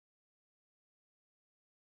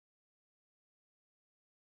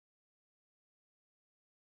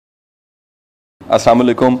अस्सलाम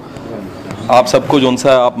वालेकुम। आप सबको जो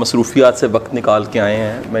सा आप मसरूफियात से वक्त निकाल के आए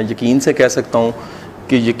हैं, मैं यकीन से कह सकता हूँ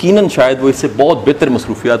कि यकीनन शायद वो इससे बहुत बेहतर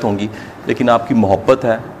मसरूफियात होंगी, लेकिन आपकी मोहब्बत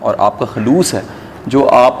है और आपका खलूस है जो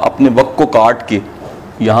आप अपने वक्त को काट के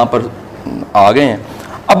यहाँ पर आ गए हैं।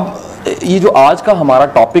 अब ये जो आज का हमारा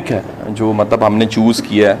टॉपिक है, जो मतलब हमने चूज़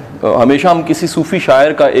किया है, हमेशा हम किसी सूफ़ी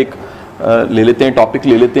शायर का एक ले लेते हैं, टॉपिक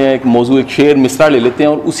ले लेते हैं, एक मौजू, एक शेर, मिसरा ले लेते हैं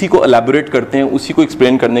और उसी को एलैबोरेट करते हैं, उसी को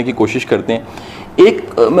एक्सप्लेन करने की कोशिश करते हैं।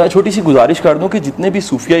 एक मैं छोटी सी गुजारिश कर दूं कि जितने भी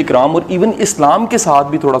सूफिया इकराम और इवन इस्लाम के साथ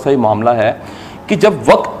भी थोड़ा सा ये मामला है कि जब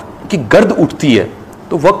वक्त की गर्द उठती है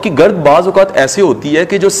तो वक्त की गर्द बाज़ औक़ात ऐसे होती है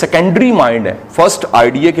कि जो सेकेंडरी माइंड है, फर्स्ट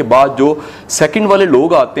आइडिया के बाद जो सेकंड वाले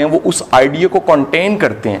लोग आते हैं वो उस आइडिया को कंटेन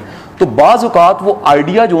करते हैं, तो बाज़ औक़ात वो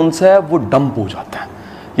आइडिया जो उनसे है वो डंप हो जाता है।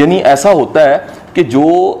 यानी ऐसा होता है कि जो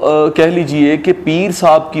कह लीजिए कि पीर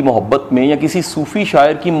साहब की मोहब्बत में या किसी सूफ़ी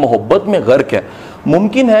शायर की मोहब्बत में गर्क है,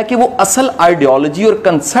 मुमकिन है कि वो असल आइडियोलॉजी और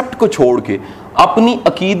कंसेप्ट को छोड़ के अपनी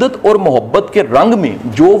अकीदत और मोहब्बत के रंग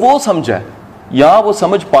में जो वो समझा है या वो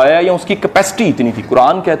समझ पाया या उसकी कैपेसिटी इतनी थी।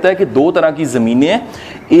 कुरान कहता है कि दो तरह की ज़मीनें हैं,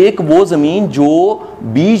 एक वो ज़मीन जो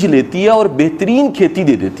बीज लेती है और बेहतरीन खेती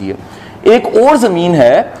दे देती है, एक और ज़मीन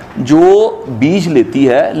है जो बीज लेती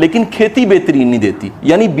है लेकिन खेती बेहतरीन नहीं देती।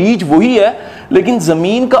 यानी बीज वही है लेकिन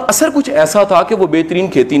ज़मीन का असर कुछ ऐसा था कि वो बेहतरीन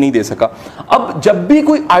खेती नहीं दे सका। अब जब भी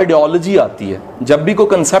कोई आइडियोलॉजी आती है, जब भी कोई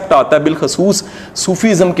कंसेप्ट आता है बिलखसूस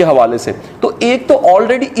सूफीज़म के हवाले से, तो एक तो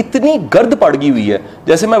ऑलरेडी इतनी गर्द पड़ गई हुई है।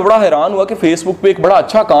 जैसे मैं बड़ा हैरान हुआ कि फेसबुक पे एक बड़ा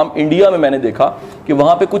अच्छा काम इंडिया में मैंने देखा कि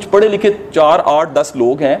वहाँ पे कुछ पढ़े लिखे 4, 8, 10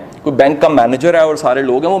 लोग हैं, कोई बैंक का मैनेजर है और सारे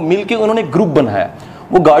लोग हैं, वो मिल के उन्होंने ग्रुप बनाया।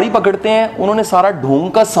 वो गाड़ी पकड़ते हैं, उन्होंने सारा ढोंग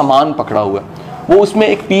का सामान पकड़ा हुआ है, वो उसमें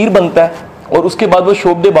एक पीर बनता है और उसके बाद वो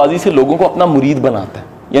शोबदेबाजी से लोगों को अपना मुरीद बनाता है।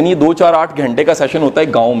 यानी ये 2, 4, 8 घंटे का सेशन होता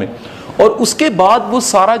है गांव में, और उसके बाद वो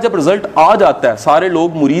सारा जब रिजल्ट आ जाता है, सारे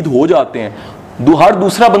लोग मुरीद हो जाते हैं, हर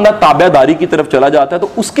दूसरा बंदा ताबेदारी की तरफ चला जाता है, तो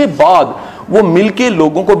उसके बाद वो मिलके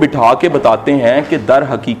लोगों को बिठा के बताते हैं कि दर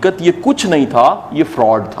हकीकत ये कुछ नहीं था, ये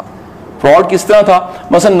फ्रॉड था। फ्रॉड किस तरह था?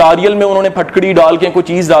 मसलन नारियल में उन्होंने फटकड़ी डाल के कोई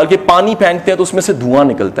चीज डाल के पानी फेंकते हैं तो उसमें से धुआं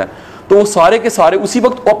निकलता है, तो वो सारे के सारे उसी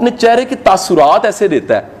वक्त अपने चेहरे के तासुरात ऐसे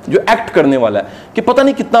देता है जो एक्ट करने वाला है कि पता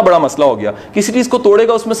नहीं कितना बड़ा मसला हो गया, किसी चीज को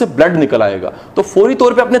तोड़ेगा उसमें से ब्लड निकल आएगा, तो फौरी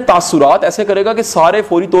तौर पे अपने तासुरात ऐसे करेगा कि सारे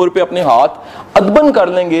फौरी तौर पे अपने हाथ अदबन कर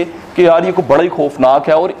लेंगे कि यार ये को बड़ा ही खौफनाक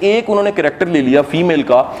है। और एक उन्होंने कैरेक्टर ले लिया फीमेल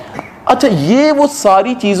का। अच्छा, ये वो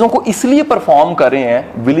सारी चीजों को इसलिए परफॉर्म कर रहे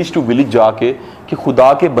हैं विलेज टू विलेज जाके कि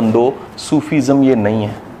खुदा के बंदो सूफीज़म ये नहीं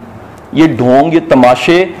है, ये ढोंग, ये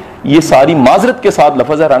तमाशे, ये सारी माजरत के साथ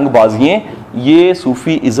लफ्ज़ है रंगबाजियां, ये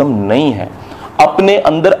सूफीज़म नहीं है। अपने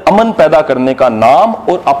अंदर अमन पैदा करने का नाम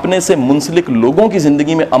और अपने से मुंसलिक लोगों की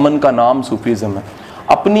जिंदगी में अमन का नाम सूफीज़म है।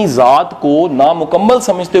 अपनी ज़ात को नामुकम्मल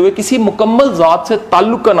समझते हुए किसी मुकम्मल ज़ात से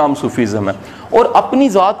ताल्लुक़ का नाम सूफीज़म है। और अपनी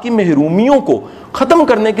ज़ात की महरूमियों को ख़त्म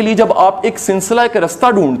करने के लिए जब आप एक सिलसिला, एक रास्ता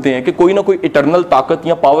ढूंढते हैं कि कोई ना कोई इटरनल ताकत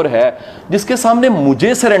या पावर है जिसके सामने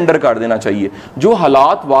मुझे सरेंडर कर देना चाहिए, जो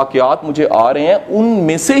हालात वाक़यात मुझे आ रहे हैं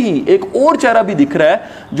उनमें से ही एक और चेहरा भी दिख रहा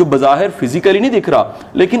है जो बज़ाहिर फिजिकली नहीं दिख रहा,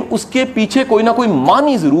 लेकिन उसके पीछे कोई ना कोई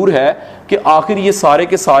मानी ज़रूर है कि आखिर ये सारे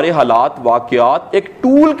के सारे हालात वाक़यात एक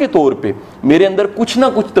टूल के तौर पर मेरे अंदर कुछ ना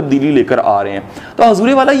कुछ तब्दीली लेकर आ रहे हैं। तो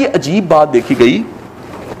हुज़ूर वाला ये अजीब बात देखी गई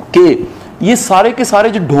कि ये सारे के सारे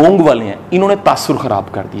जो ढोंग वाले हैं इन्होंने तासुर खराब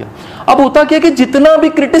कर दिया। अब होता क्या कि जितना भी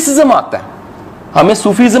क्रिटिसिज्म आता है हमें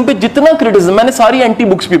सूफीज़म पे, जितना क्रिटिसिज्म, मैंने सारी एंटी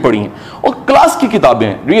बुक्स भी पढ़ी हैं और क्लास की किताबें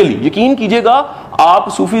हैं, रियली यकीन कीजिएगा, आप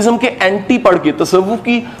सूफीज़म के एंटी पढ़ के, तसव्वुफ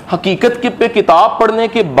की हकीकत के पे किताब पढ़ने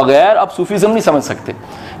के बगैर आप सूफीज़म नहीं समझ सकते।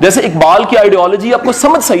 जैसे इकबाल की आइडियोलॉजी आपको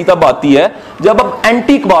समझ सही तब आती है जब आप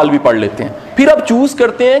एंटी इकबाल भी पढ़ लेते हैं, फिर आप चूज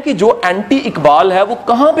करते हैं कि जो एंटी इकबाल है वो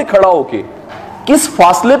कहां पे खड़ा होके, किस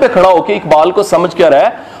फासले पे खड़ा होके इकबाल को समझ क्या रहा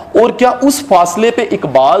है और क्या उस फासले पे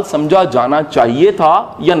इकबाल समझा जाना चाहिए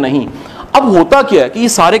था या नहीं। अब होता क्या है कि ये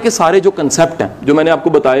सारे के सारे जो कंसेप्ट हैं जो मैंने आपको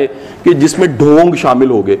बताए कि जिसमें ढोंग शामिल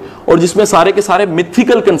हो गए और जिसमें सारे के सारे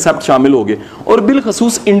मिथिकल कंसेप्ट शामिल हो गए, और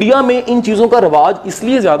बिलखसूस इंडिया में इन चीज़ों का रवाज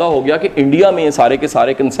इसलिए ज़्यादा हो गया कि इंडिया में ये सारे के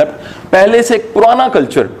सारे कंसेप्ट पहले से एक पुराना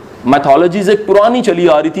कल्चर, मैथोलॉजीज एक पुरानी चली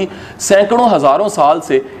आ रही थी, सैकड़ों हज़ारों साल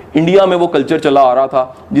से इंडिया में वो कल्चर चला आ रहा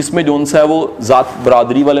था, जिसमें जो है वो ज़ात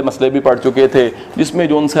बरादरी वाले मसले भी पढ़ चुके थे, जिसमें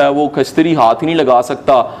जो है वो खश्तरी हाथ ही नहीं लगा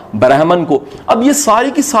सकता ब्राह्मण को। अब ये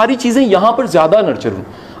सारी की सारी चीज़ें यहाँ पर ज़्यादा नर्चर हुई।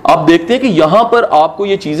 आप देखते हैं कि यहाँ पर आपको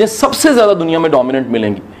ये चीज़ें सबसे ज़्यादा दुनिया में डोमिनेंट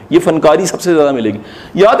मिलेंगी, ये फनकारी सबसे ज़्यादा मिलेगी।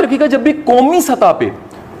 याद रखिएगा, जब भी कौमी सतह पर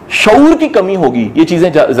शऊर की कमी होगी ये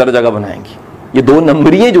चीज़ें ज़रा जगह बनाएंगी, ये 2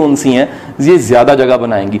 नंबरियाँ जो उनसी हैं ये ज़्यादा जगह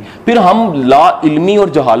बनाएंगी। फिर हम ला इल्मी और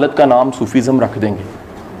जहालत का नाम सूफीज़म रख देंगे,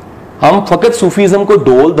 हम फ़कत सूफीज़म को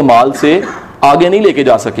डोल धमाल से आगे नहीं लेके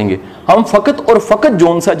जा सकेंगे। हम फ़कत और फ़कत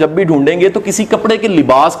जोन सा जब भी ढूंढेंगे तो किसी कपड़े के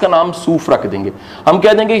लिबास का नाम सूफ रख देंगे। हम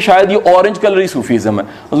कह देंगे कि शायद ये ऑरेंज कलर ही सूफीज़म है।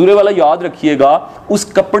 हुजूर वाला याद रखिएगा,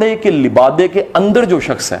 उस कपड़े के लिबादे के अंदर जो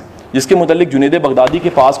शख्स है, जिसके मुतालिक जुनैद बगदादी के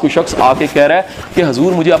पास कोई शख्स आके कह रहा है कि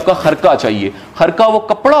हजूर मुझे आपका खरका चाहिए। खरका वो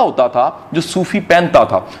कपड़ा होता था जो सूफी पहनता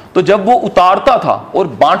था, तो जब वो उतारता था और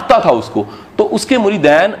बांटता था उसको, तो उसके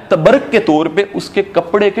मुरीदैन तबरक के तौर पे उसके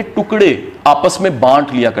कपड़े के टुकड़े आपस में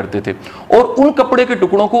बांट लिया करते थे और उन कपड़े के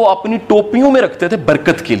टुकड़ों को अपनी टोपियों में रखते थे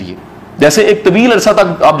बरकत के लिए। जैसे एक तवील अरसा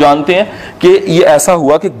तक आप जानते हैं कि ये ऐसा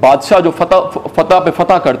हुआ कि बादशाह जो फतह पे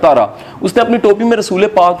फतह करता रहा, उसने अपनी टोपी में रसूल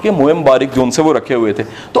पाक के मुँह मुबारक जोन से वो रखे हुए थे।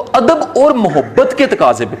 तो अदब और मोहब्बत के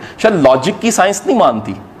तकाजे पे, शायद लॉजिक की साइंस नहीं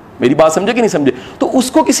मानती, मेरी बात समझे कि नहीं समझे, तो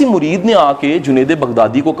उसको किसी मुरीद ने आके जुनैद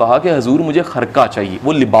बगदादी को कहा कि हजूर मुझे खरका चाहिए,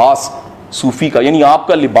 वो लिबास सूफी का, यानी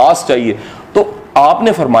आपका लिबास चाहिए। तो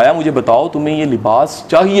आपने फरमाया मुझे बताओ तुम्हें ये लिबास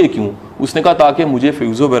चाहिए क्यों? उसने कहा ताकि मुझे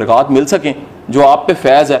फैज़ व बरक़ात मिल सकें जो आप पे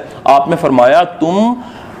फैज़ है। आपने फरमाया तुम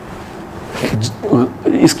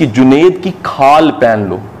इसकी जुनैद की खाल पहन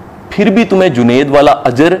लो, फिर भी तुम्हें जुनैद वाला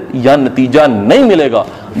अजर या नतीजा नहीं मिलेगा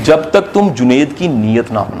जब तक तुम जुनैद की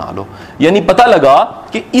नीयत ना बना लो। यानी पता लगा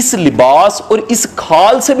कि इस लिबास और इस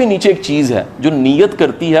खाल से भी नीचे एक चीज है जो नीयत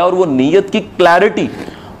करती है, और वो नीयत की क्लैरिटी,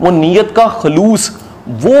 वो नीयत का खलूस,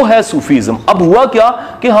 वो है सूफीज्म। अब हुआ क्या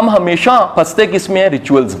कि हम हमेशा फंसते किसमें है?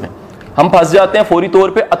 रिचुअल्स में। हम फंस जाते हैं फौरी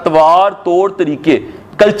तौर पे अतवार तौर तरीके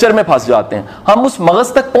कल्चर में फंस जाते हैं, हम उस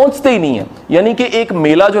मगज तक पहुंचते ही नहीं है। यानी कि एक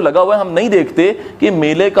मेला जो लगा हुआ है, हम नहीं देखते कि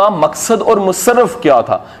मेले का मकसद और मुसर्रफ क्या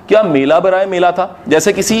था। क्या मेला बराए मेला था?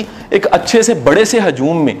 जैसे किसी एक अच्छे से बड़े से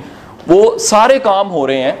हजूम में वो सारे काम हो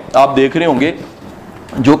रहे हैं, आप देख रहे होंगे,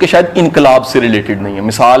 जो कि शायद इनकलाब से रिलेटेड नहीं है।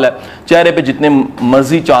 मिसाल है, चेहरे पे जितने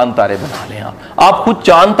मर्जी चांद तारे बना लें आप खुद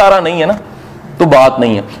चांद तारा नहीं है ना, तो बात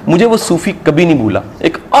नहीं है। मुझे वो सूफी कभी नहीं भूला,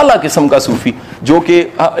 एक आला किस्म का सूफी, जो कि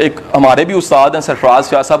एक हमारे भी उस्ताद हैं सरफराज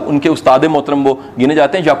शाह साहब, उनके उस्ताद मोहतरम वो गिने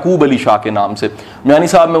जाते हैं याकूब अली शाह के नाम से। म्यानी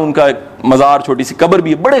साहब में उनका एक मज़ार, छोटी सी कब्र भी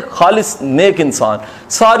है। बड़े खालिस नेक इंसान,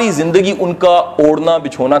 सारी जिंदगी उनका ओढ़ना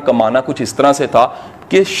बिछोना कमाना कुछ इस तरह से था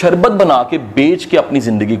कि शरबत बना के बेच के अपनी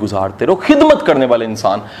जिंदगी गुजारते रहो, खिदमत करने वाले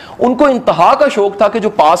इंसान। उनको इंतहा का शौक था कि जो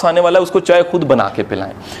पास आने वाला है उसको चाय खुद बना के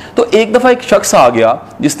पिलाएं। तो एक दफा एक शख्स आ गया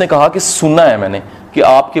जिसने कहा कि सुना है मैंने कि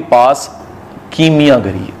आपके पास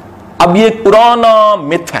कीमियागरी है। अब ये एक पुराना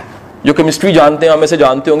मिथ है, जो केमिस्ट्री जानते हैं, हमें से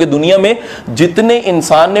जानते होंगे, दुनिया में जितने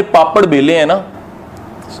इंसान ने पापड़ बेले हैं ना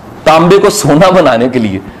तांबे को सोना बनाने के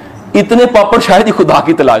लिए, इतने पापड़ शायद ही खुदा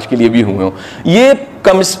की तलाश के लिए भी हुए हों। ये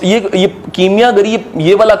कीमियागरी,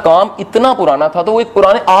 ये वाला काम इतना पुराना था, तो वो एक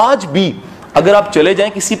पुराने, आज भी अगर आप चले जाएं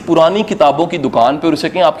किसी पुरानी किताबों की दुकान पे और उसे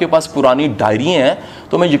कहें आपके पास पुरानी डायरी हैं,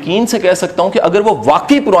 तो मैं यकीन से कह सकता हूं कि अगर वो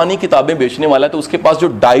वाकई पुरानी किताबें बेचने वाला है तो उसके पास जो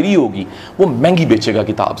डायरी होगी वो महंगी बेचेगा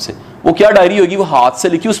किताब से। वो क्या डायरी होगी? वो हाथ से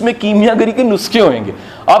लिखी, उसमें कीमियागरी के नुस्खे होंगे।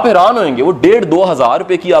 आप हैरान होंगे, वो 1,500-2 हज़ार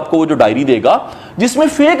रुपए की आपको वो जो डायरी देगा जिसमें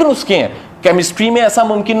फेक नुस्खे हैं। केमिस्ट्री में ऐसा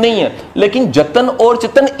मुमकिन नहीं है, लेकिन जतन और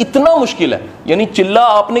चितन इतना मुश्किल है। यानी चिल्ला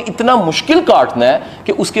आपने इतना मुश्किल काटना है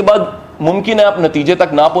कि उसके बाद मुमकिन है आप नतीजे तक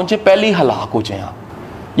ना पहुंचे, पहले ही हलाक हो जाए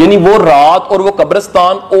आप। यानी वो रात और वो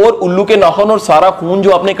कब्रिस्तान और उल्लू के नाखून और सारा खून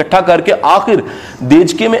जो आपने इकट्ठा करके आखिर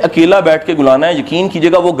देजके में अकेला बैठ के गुलाना है, यकीन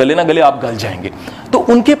कीजिएगा वो गले ना गले आप गल जाएंगे। तो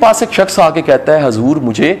उनके पास एक शख्स आके कहता है, हजूर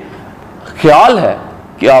मुझे ख्याल है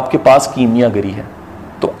कि आपके पास कीमियागरी है।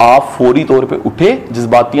 तो आप फौरी तौर पे उठे,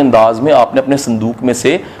 जज्बाती अंदाज में आपने अपने संदूक में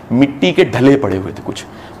से मिट्टी के ढले पड़े हुए थे कुछ,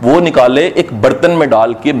 वो निकाले, एक बर्तन में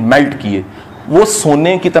डाल के मेल्ट किए, वो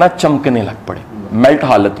सोने की तरह चमकने लग पड़े। मेल्ट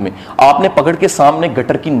हालत में आपने पकड़ के सामने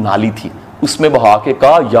गटर की नाली थी, उसमें बहा के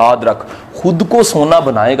कहा, याद रख खुद को सोना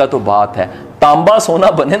बनाएगा तो बात है, तांबा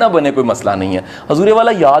सोना बने ना बने कोई मसला नहीं है। हजूरे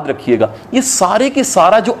वाला याद रखिएगा, ये सारे के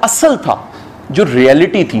सारा जो असल था, जो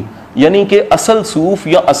रियलिटी थी, यानी कि असल सूफ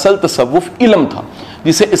या असल तसव्वुफ इल्म था,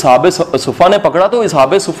 जिसे इसहाबे सुफा ने पकड़ा। तो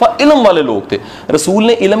इसहाबे सुफा इल्म वाले लोग थे। रसूल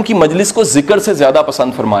ने इल्म की मजलिस को जिक्र से ज्यादा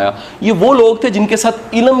पसंद फरमाया। ये वो लोग थे जिनके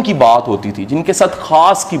साथ इल्म की बात होती थी, जिनके साथ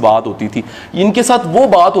खास की बात होती थी, इनके साथ वो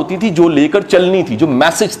बात होती थी जो लेकर चलनी थी, जो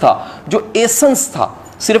मैसेज था, जो एसेंस था।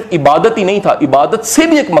 सिर्फ इबादत ही नहीं था, इबादत से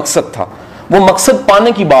भी एक मकसद था, वो मकसद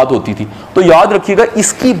पाने की बात होती थी। तो याद रखिएगा,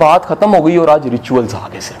 इसकी बात खत्म हो गई और आज रिचुअल्स आ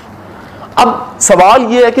गए सिर्फ। अब सवाल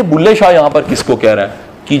यह है कि बुल्ले शाह यहां पर किसको कह रहा है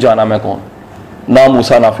कि जाना मैं कौन? ना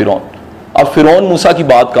मूसा ना फिरौन। अब फिरौन मूसा की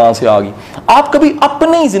बात कहां से आ गई? आप कभी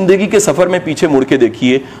अपनी जिंदगी के सफर में पीछे मुड़ के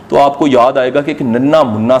देखिए तो आपको याद आएगा कि एक नन्ना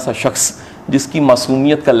मुन्ना सा शख्स जिसकी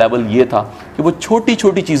मासूमियत का लेवल यह था कि वो छोटी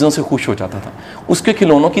छोटी चीज़ों से खुश हो जाता था। उसके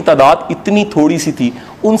खिलौनों की तादाद इतनी थोड़ी सी थी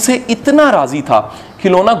उनसे इतना राजी था,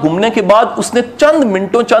 खिलौना गुमने के बाद उसने चंद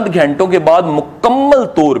मिनटों चंद घंटों के बाद मुकम्मल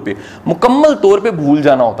तौर पे भूल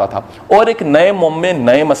जाना होता था और एक नए मोम में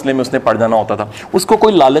नए मसले में उसने पड़ जाना होता था। उसको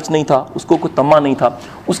कोई लालच नहीं था, उसको कोई तमा नहीं था।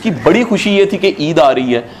 उसकी बड़ी खुशी ये थी कि ईद आ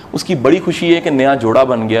रही है, उसकी बड़ी खुशी ये कि नया जोड़ा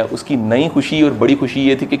बन गया, उसकी नई खुशी और बड़ी खुशी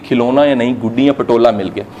ये थी कि खिलौना या नई गुड्डी या पटोला मिल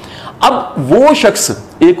गया। अब वो शख्स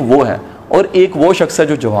एक वो है और एक वो शख्स है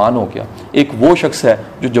जो जवान हो गया, एक वो शख्स है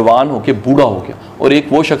जो जवान होके बूढ़ा हो गया और एक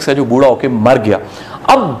वो शख्स है जो बूढ़ा होके मर गया।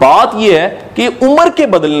 अब बात यह है कि उम्र के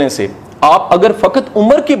बदलने से, आप अगर फकत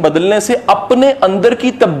उम्र के बदलने से अपने अंदर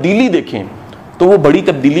की तब्दीली देखें तो वो बड़ी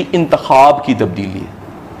तब्दीली इंतखाब की तब्दीली है।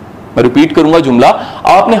 मैं रिपीट करूंगा जुमला,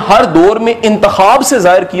 आपने हर दौर में इंतखाब से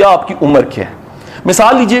जाहिर किया आपकी उम्र क्या है।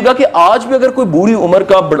 मिसाल लीजिएगा कि आज भी अगर कोई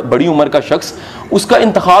बड़ी उम्र का शख्स, उसका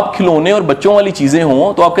इंतखाब खिलौने और बच्चों वाली चीजें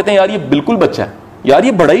हों तो आप कहते हैं यार ये बिल्कुल बच्चा है, यार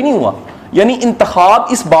ये बड़ा ही नहीं हुआ। यानी इंतखाब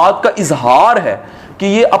इस बात का इजहार है कि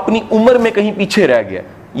ये अपनी उम्र में कहीं पीछे रह गया।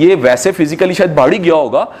 ये वैसे फिजिकली शायद बढ़ ही गया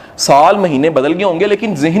होगा, साल महीने बदल गए होंगे,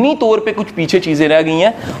 लेकिन जहनी तौर पे कुछ पीछे चीजें रह गई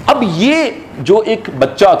हैं। अब ये जो एक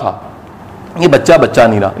बच्चा था, ये बच्चा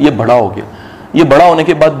नहीं रहा, ये बड़ा हो गया। ये बड़ा होने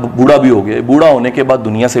के बाद बूढ़ा भी हो गया, बूढ़ा होने के बाद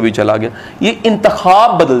दुनिया से भी चला गया। ये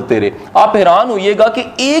इंतखाब बदलते रहे। आप हैरान होइएगा कि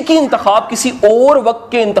एक ही इंतखाब किसी और वक्त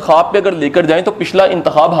के इंतखाब पे अगर लेकर जाएं तो पिछला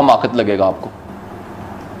इंतखाब हमाकत लगेगा आपको,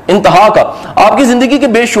 इंतहा का। आपकी जिंदगी के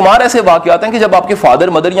बेशुमार ऐसे वाकयात हैं कि जब आपके फादर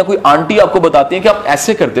मदर या कोई आंटी आपको बताती है कि आप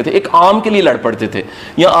ऐसे करते थे, एक आम के लिए लड़ पड़ते थे,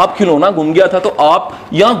 या आप खिलौना गुम गया था तो आप,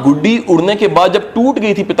 या गुड्डी उड़ने के बाद जब टूट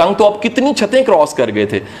गई थी पतंग तो आप कितनी छतें क्रॉस कर गए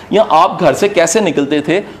थे, या आप घर से कैसे निकलते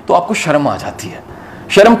थे, तो आपको शर्म आ जाती है।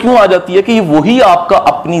 शर्म क्यों आ जाती है कि ये वही आपका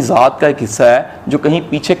अपनी जात का एक हिस्सा है जो कहीं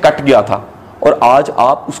पीछे कट गया था और आज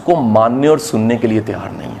आप उसको मानने और सुनने के लिए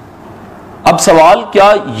तैयार नहीं है। अब सवाल,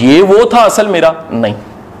 क्या ये वो था असल मेरा? नहीं।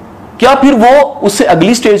 क्या फिर वो उससे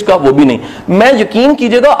अगली स्टेज का? वो भी नहीं। मैं, यकीन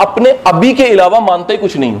कीजिएगा, अपने अभी के अलावा मानता ही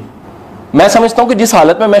कुछ नहीं हूं। मैं समझता हूं कि जिस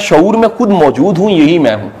हालत में मैं शऊर में खुद मौजूद हूं यही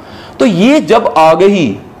मैं हूं। तो ये जब आ गई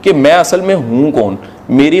कि मैं असल में हूं कौन,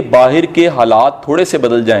 मेरे बाहर के हालात थोड़े से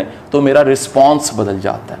बदल जाएं तो मेरा रिस्पॉन्स बदल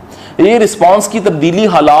जाता है। ये रिस्पॉन्स की तब्दीली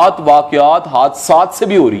हालात, वाकयात, हादसात से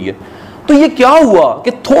भी हो रही है। तो ये क्या हुआ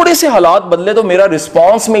कि थोड़े से हालात बदले तो मेरा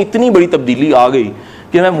रिस्पॉन्स में इतनी बड़ी तब्दीली आ गई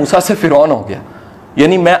कि मैं मूसा से फिरौन हो गया।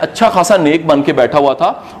 यानी मैं अच्छा खासा नेक बन के बैठा हुआ था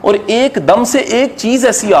और एकदम से एक चीज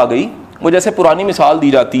ऐसी आ गई। वो जैसे पुरानी मिसाल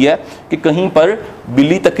दी जाती है कि कहीं पर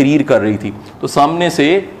बिल्ली तकरीर कर रही थी तो सामने से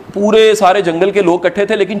पूरे सारे जंगल के लोग इकट्ठे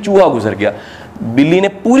थे लेकिन चूहा गुजर गया। बिल्ली ने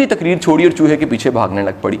पूरी तकरीर छोड़ी और चूहे के पीछे भागने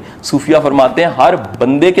लग पड़ी। सूफिया फरमाते हैं हर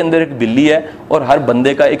बंदे के अंदर एक बिल्ली है और हर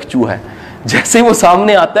बंदे का एक चूहा है। जैसे वो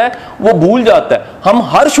सामने आता है वो भूल जाता है। हम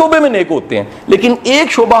हर शोबे में नेक होते हैं लेकिन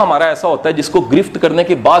एक शोबा हमारा ऐसा होता है जिसको गिरफ्त करने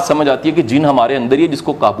के बाद समझ आती है कि जिन हमारे अंदर ही है,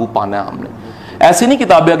 जिसको काबू पाना है हमने। ऐसे नहीं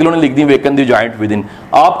किताबें अगलों ने लिख दी waken the giant within,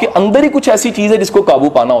 आपके अंदर ही कुछ ऐसी चीज है जिसको काबू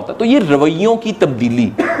पाना होता है। तो ये रवैयों की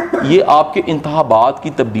तब्दीली, ये आपके इंतहाबात की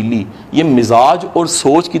तब्दीली, ये मिजाज और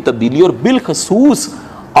सोच की तब्दीली और बिलखसूस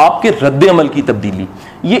आपके रद्द अमल की तब्दीली,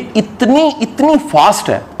 ये इतनी फास्ट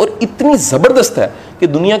है और इतनी जबरदस्त है कि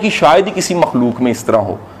दुनिया की शायद ही किसी मखलूक में इस तरह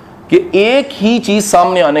हो कि एक ही चीज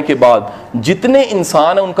सामने आने के बाद जितने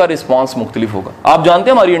इंसान है उनका रिस्पांस मुख्तलिफ होगा। आप जानते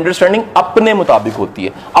हैं हमारी अंडरस्टैंडिंग अपने मुताबिक होती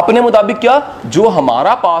है। अपने मुताबिक क्या? जो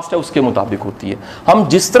हमारा पास्ट है उसके मुताबिक होती है। हम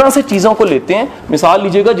जिस तरह से चीजों को लेते हैं, मिसाल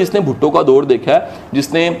लीजिएगा जिसने भुट्टो का दौर देखा है,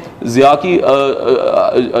 जिसने जिया की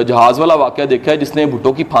जहाज वाला वाकया देखा है, जिसने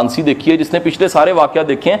भुट्टो की फांसी देखी है, जिसने पिछले सारे वाकया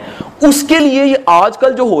देखे हैं, उसके लिए ये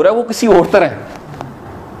आजकल जो हो रहा है वो किसी और तरह है,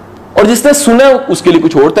 और जिसने सुना है उसके लिए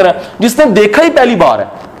कुछ और तरह है। जिसने देखा ही पहली बार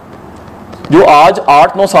है, जो आज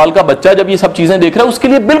 8-9 साल का बच्चा जब ये सब चीजें देख रहा है उसके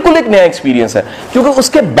लिए बिल्कुल एक नया एक्सपीरियंस है क्योंकि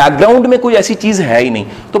उसके बैकग्राउंड में कोई ऐसी चीज है ही नहीं।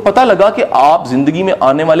 तो पता लगा कि आप जिंदगी में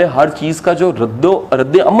आने वाले हर चीज का जो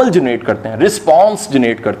रद्द अमल जनरेट करते हैं, रिस्पॉन्स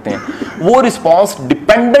जनरेट करते हैं, वो रिस्पॉन्स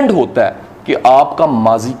डिपेंडेंट होता है कि आपका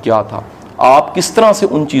माजी क्या था, आप किस तरह से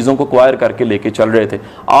उन चीज़ों को क्वायर करके लेके चल रहे थे,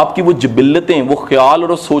 आपकी वो जिबिल्लतें, वो ख्याल और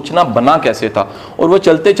वो सोचना बना कैसे था, और वो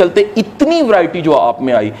चलते चलते इतनी वैरायटी जो आप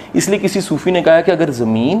में आई। इसलिए किसी सूफी ने कहा कि अगर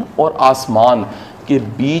ज़मीन और आसमान के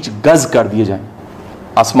बीच गज कर दिए जाएं,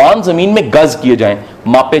 आसमान ज़मीन में गज किए जाएं,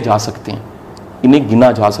 मापे जा सकते हैं, इन्हें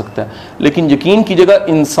गिना जा सकता है। लेकिन यकीन कीजिएगा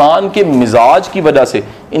इंसान के मिजाज की वजह से,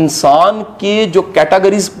 इंसान के जो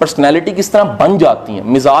कैटेगरीज पर्सनैलिटी किस तरह बन जाती हैं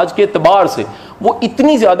मिजाज के एतबार से, वो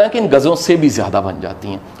इतनी ज्यादा है कि इन गजों से भी ज्यादा बन जाती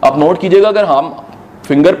हैं। आप नोट कीजिएगा, अगर हम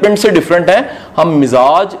फिंगरप्रिंट से डिफरेंट हैं, हम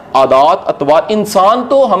मिजाज, आदात, अतवार, इंसान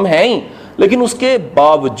तो हम हैं ही, लेकिन उसके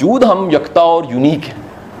बावजूद हम यकता और यूनिक हैं।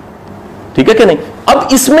 ठीक है कि नहीं? अब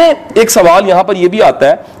इसमें एक सवाल यहां पर यह भी आता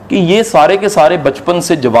है कि ये सारे के सारे बचपन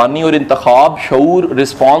से जवानी और इंतखाब, शऊर,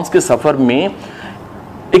 रिस्पॉन्स के सफर में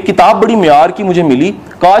एक किताब बड़ी म्यार की मुझे मिली,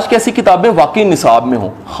 काश कैसी किताबें वाकई निसाब में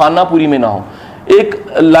हो, खानापुरी में ना हो। एक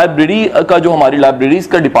लाइब्रेरी का, जो हमारी लाइब्रेरीज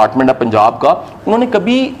का डिपार्टमेंट है पंजाब का, उन्होंने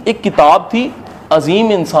कभी एक किताब थी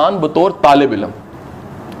अजीम इंसान बतौर तालिब इल्म,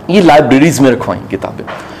 ये लाइब्रेरीज में रखवाई किताबें।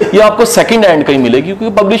 ये आपको सेकंड हैंड कहीं मिलेगी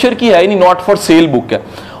क्योंकि पब्लिशर की है नहीं, नॉट फॉर सेल बुक है।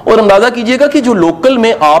 और अंदाजा कीजिएगा कि जो लोकल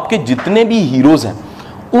में आपके जितने भी हीरोज हैं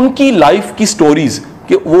उनकी लाइफ की स्टोरीज,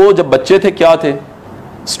 कि वो जब बच्चे थे क्या थे,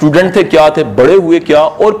 स्टूडेंट थे क्या थे, बड़े हुए क्या,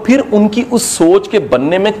 और फिर उनकी उस सोच के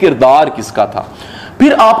बनने में किरदार किसका था।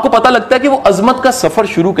 फिर आपको पता लगता है कि वो अजमत का सफर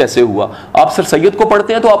शुरू कैसे हुआ। आप सर सैयद को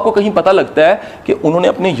पढ़ते हैं तो आपको कहीं पता लगता है कि उन्होंने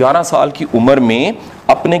अपने 11 साल की उम्र में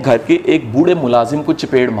अपने घर के एक बूढ़े मुलाजिम को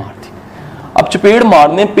चपेड़ मार दी। अब चपेड़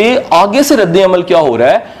मारने पे आगे से रद्द अमल क्या हो रहा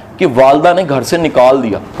है कि वालदा ने घर से निकाल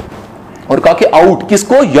दिया और कहा कि आउट,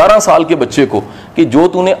 किसको, 11 साल के बच्चे को, कि जो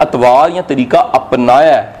तूने अतवार या तरीका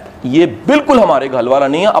अपनाया है ये बिल्कुल हमारे घर वाला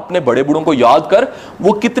नहीं है। अपने बड़े बूढ़ों को याद कर,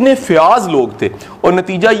 वो कितने फ्याज लोग थे। और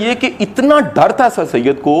नतीजा ये कि इतना डर था सर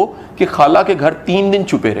सैयद को कि खाला के घर 3 दिन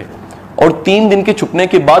छुपे रहे, और 3 दिन के छुपने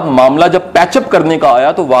के बाद मामला जब पैचअप करने का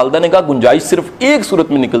आया तो वालदा ने कहा गुंजाइश सिर्फ एक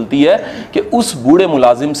सूरत में निकलती है कि उस बूढ़े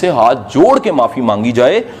मुलाजिम से हाथ जोड़ के माफी मांगी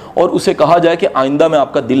जाए और उसे कहा जाए कि आइंदा मैं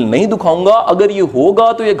आपका दिल नहीं दुखाऊंगा, अगर ये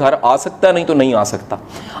होगा तो ये घर आ सकता है, नहीं तो नहीं आ सकता।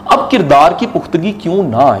 अब किरदार की पुख्तगी क्यों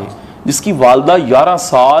ना आए, जिसकी वालदा 11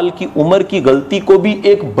 साल की उम्र की गलती को भी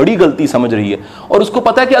एक बड़ी गलती समझ रही है, और उसको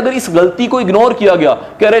पता है कि अगर इस गलती को इग्नोर किया गया,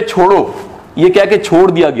 कह रहे छोड़ो, ये कह के छोड़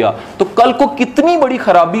दिया गया, तो कल को कितनी बड़ी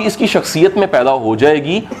खराबी इसकी शख्सियत में पैदा हो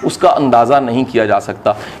जाएगी उसका अंदाजा नहीं किया जा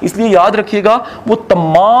सकता। इसलिए याद रखिएगा वो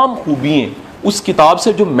तमाम खूबियां उस किताब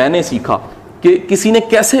से जो मैंने सीखा कि किसी ने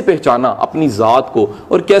कैसे पहचाना अपनी जात को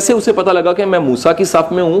और कैसे उसे पता लगा कि मैं मूसा की सफ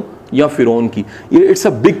में हूं या फिरौन की। ये इट्स अ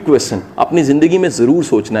बिग क्वेश्चन, अपनी जिंदगी में जरूर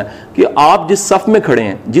सोचना है कि आप जिस सफ में खड़े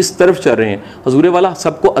हैं, जिस तरफ चल रहे हैं, हजूर वाला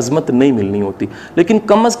सबको अजमत नहीं मिलनी होती, लेकिन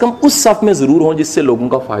कम अज कम उस सफ में जरूर हो जिससे लोगों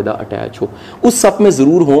का फायदा अटैच हो, उस सफ में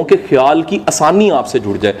जरूर हो कि ख्याल की आसानी आपसे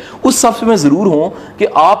जुड़ जाए, उस सफ में जरूर हो कि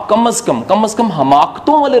आप कम अज कम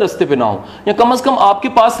हमाकतों वाले रस्ते पे ना हो, या कम अज कम आपके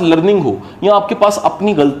पास लर्निंग हो, या आपके पास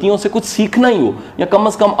अपनी गलतियों से कुछ सीखना ही हो, या कम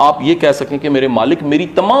अज कम आप ये कह सकें कि मेरे मालिक मेरी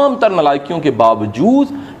तमाम तर नलायकियों के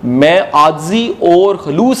बावजूद मैं आजी और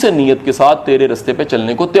खलूस नीयत के साथ तेरे रास्ते पे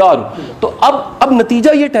चलने को तैयार हूं। तो अब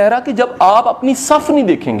नतीजा ये ठहरा कि जब आप अपनी सफ नहीं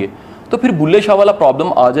देखेंगे तो फिर बुल्ले शाह वाला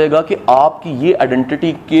प्रॉब्लम आ जाएगा कि आपकी ये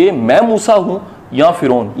आइडेंटिटी के मैं मूसा हूं या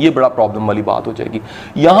फिरौन, ये बड़ा प्रॉब्लम वाली बात हो जाएगी।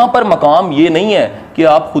 यहां पर मकाम ये नहीं है कि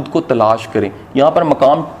आप खुद को तलाश करें, यहां पर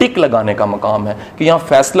मकाम टिक लगाने का मकाम है कि यहां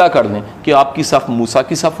फैसला कर लें कि आपकी सफ मूसा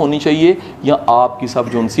की सफ होनी चाहिए या आपकी सफ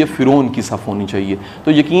जो उनसे फिरौन की सफ होनी चाहिए।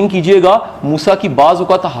 तो यकीन कीजिएगा मूसा की बाज़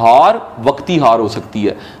औक़ात हार वक्ती हार हो सकती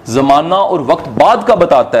है, ज़माना और वक्त बाद का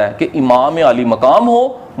बताता है कि इमाम आली मकाम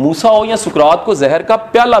हो, मूसा हो या सुकरात को जहर का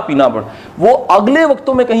प्याला पीना पड़, वो अगले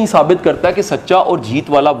वक्तों में कहीं साबित करता है कि सच्चा और जीत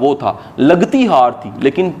वाला वो था। लगती हार थी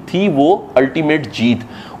लेकिन थी वो अल्टीमेट जीत।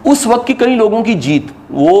 उस वक्त की कई लोगों की जीत,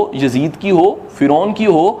 वो यजीद की हो, फिरौन की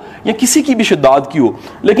हो या किसी की भी शिद्दात की हो,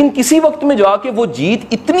 लेकिन किसी वक्त में जाके वो जीत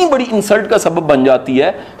इतनी बड़ी इंसल्ट का सबब बन जाती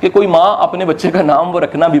है कि कोई माँ अपने बच्चे का नाम वो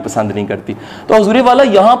रखना भी पसंद नहीं करती। तो हुजूर वाला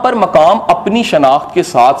यहाँ पर मकाम अपनी शनाख्त के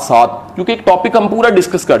साथ साथ, क्योंकि एक टॉपिक हम पूरा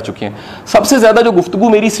डिस्कस कर चुके हैं, सबसे ज्यादा जो गुफ्तगू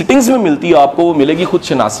मेरी सिटिंग्स में मिलती है आपको वो मिलेगी खुद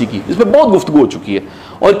शनासी की, इसमें बहुत गुफ्तगू हो चुकी है,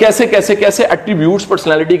 और कैसे कैसे कैसे एट्रीब्यूट्स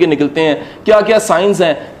पर्सनैलिटी के निकलते हैं, क्या क्या साइंस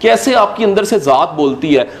हैं, कैसे आपकी अंदर से जात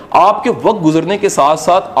बोलती है। आपके वक्त गुजरने के साथ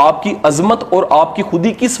साथ आपकी अजमत और आपकी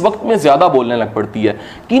खुदी किस वक्त में ज्यादा बोलने लग पड़ती है,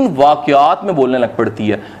 किन वाकयात में बोलने लग पड़ती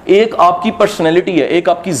है। एक आपकी पर्सनैलिटी है, एक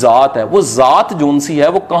आपकी जात है, वो जात जोन सी है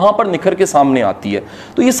वो कहां पर निखर के सामने आती है।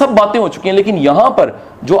 तो ये सब बातें हो चुकी हैं, लेकिन यहां पर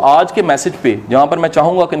जो आज के मैसेज पे जहां पर मैं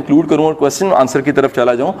चाहूंगा कंक्लूड करूं और क्वेश्चन आंसर की तरफ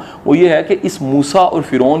चला जाऊं, वो ये है कि इस मूसा और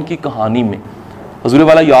फिरौन की कहानी में हजूर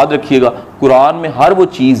वाला याद रखिएगा, कुरान में हर वो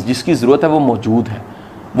चीज़ जिसकी ज़रूरत है वो मौजूद है,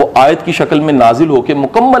 वो आयत की शक्ल में नाजिल होकर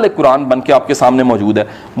मुकम्मल एक कुरान बन के आपके सामने मौजूद है।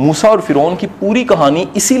 मूसा और फिरौन की पूरी कहानी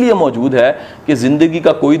इसीलिए मौजूद है कि ज़िंदगी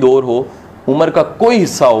का कोई दौर हो, उम्र का कोई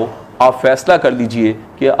हिस्सा हो, आप फैसला कर लीजिए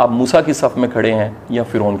कि आप मूसा की सफ़ में खड़े हैं या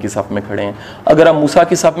फिरौन की सफ़ में खड़े हैं। अगर आप मूसा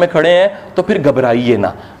की सफ़ में खड़े हैं तो फिर घबराइए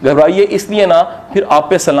ना, घबराइए इसलिए ना, फिर आप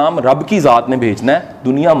पे सलाम रब की ज़ात ने भेजना है,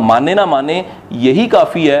 दुनिया माने ना माने यही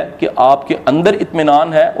काफ़ी है कि आपके अंदर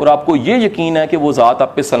इत्मीनान है और आपको ये यकीन है कि वो ज़ात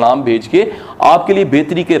आप पे सलाम भेज के आपके लिए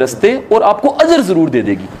बेहतरी के रस्ते और आपको अजर ज़रूर दे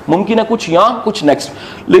देगी। मुमकिन है कुछ यहाँ कुछ नेक्स्ट,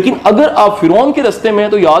 लेकिन अगर आप फिरौन के रस्ते में हैं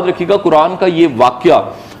तो याद रखिएगा कुरान का ये वाक़या,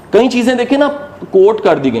 कई चीज़ें देखें ना कोट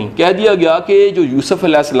कर दी गई, कह दिया गया कि जो यूसुफ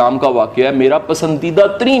अलैहिस्सलाम का वाक़या है मेरा पसंदीदा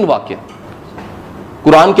तरीन वाक़या,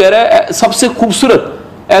 कुरान कह रहा है सबसे खूबसूरत,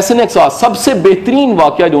 ऐसे ने सबसे बेहतरीन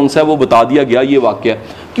वाकया जो उनसे वो बता दिया गया। ये वाकया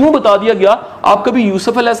क्यों बता दिया गया? आप कभी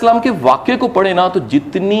यूसुफ अलैहिस्सलाम के वाक्य को पढ़े ना, तो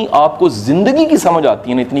जितनी आपको जिंदगी की समझ आती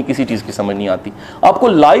है ना, इतनी किसी चीज की समझ नहीं आती। आपको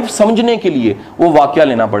लाइफ समझने के लिए वो वाकया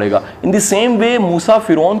लेना पड़ेगा। इन द सेम वे मूसा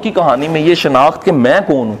फिरौन की कहानी में ये शनाख्त कि मैं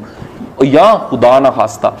कौन हूं, या खुदा ना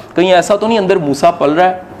खास्ता कहीं ऐसा तो नहीं अंदर मूसा पल रहा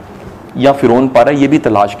है या फिरौन पा रहा है, ये भी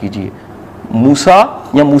तलाश कीजिए। मूसा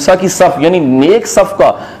या मूसा की सफ यानी नेक सफ का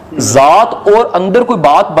जात और अंदर कोई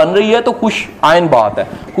बात बन रही है तो खुश आयन बात है,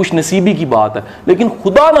 खुश नसीबी की बात है। लेकिन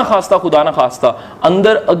खुदा ना खास्ता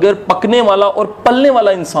अंदर अगर पकने वाला और पलने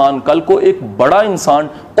वाला इंसान कल को एक बड़ा इंसान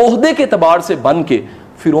ओहदे के एतबार से बन के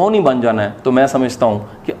फिरौन ही बन जाना है, तो मैं समझता हूं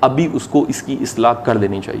कि अभी उसको इसकी इस्लाह कर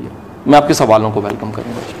देनी चाहिए। मैं आपके सवालों को वेलकम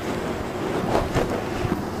करूंगा।